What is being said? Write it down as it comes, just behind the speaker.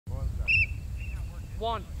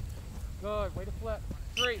1. Good. Way to flip.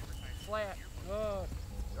 3. Flat. Good.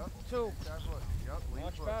 Yep. 2. Yep.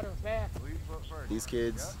 Much better. Back. Lead foot first. These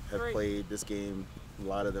kids have played this game, a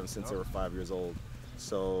lot of them, since they were 5 years old.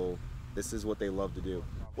 So this is what they love to do.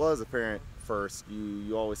 Well, as a parent, first,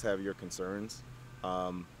 you always have your concerns.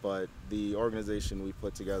 But the organization, we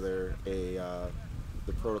put together the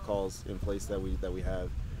protocols in place that we have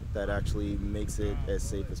that actually makes it as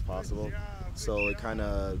safe as possible. So it kind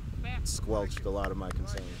of squelched a lot of my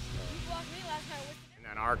concerns. And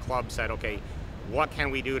then our club said, okay, what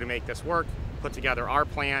can we do to make this work? Put together our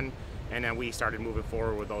plan, and then we started moving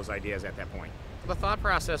forward with those ideas at that point. The thought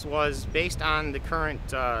process was based on the current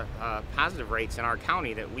positive rates in our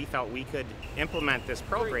county that we felt we could implement this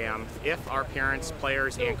program if our parents,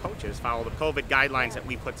 players, and coaches follow the COVID guidelines that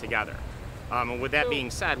we put together. And with that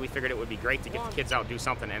being said, we figured it would be great to get the kids out, do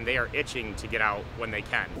something, and they are itching to get out when they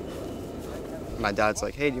can. My dad's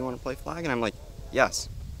like, hey, do you want to play flag? And I'm like, yes.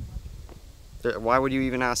 Why would you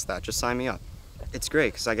even ask that? Just sign me up. It's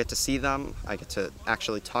great because I get to see them, I get to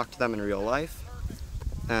actually talk to them in real life,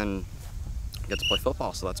 and I get to play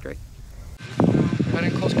football, so that's great. Been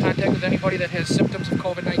in close contact with anybody that has symptoms of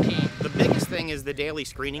COVID-19? The biggest thing is the daily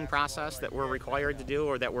screening process that we're required to do,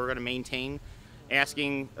 or that we're going to maintain,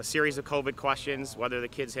 asking a series of COVID questions, whether the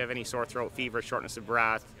kids have any sore throat, fever, shortness of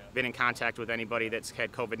breath, been in contact with anybody that's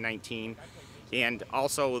had COVID-19, and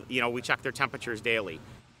also, we check their temperatures daily.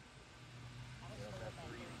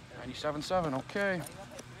 97.7, okay.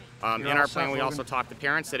 In our plan, we also talk to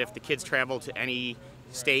parents that if the kids travel to any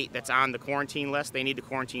state that's on the quarantine list, they need to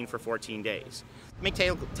quarantine for 14 days. It may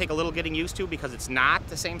take a little getting used to because it's not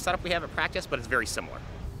the same setup we have at practice, but it's very similar.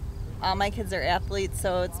 All my kids are athletes,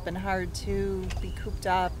 so it's been hard to be cooped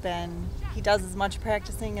up, and he does as much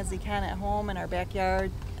practicing as he can at home in our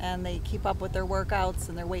backyard, and they keep up with their workouts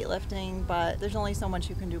and their weightlifting, but there's only so much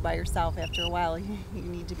you can do by yourself. After a while, you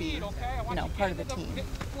need to be, part of a team.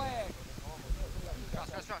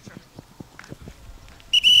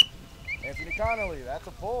 Anthony Connolly, that's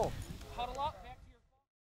a pull.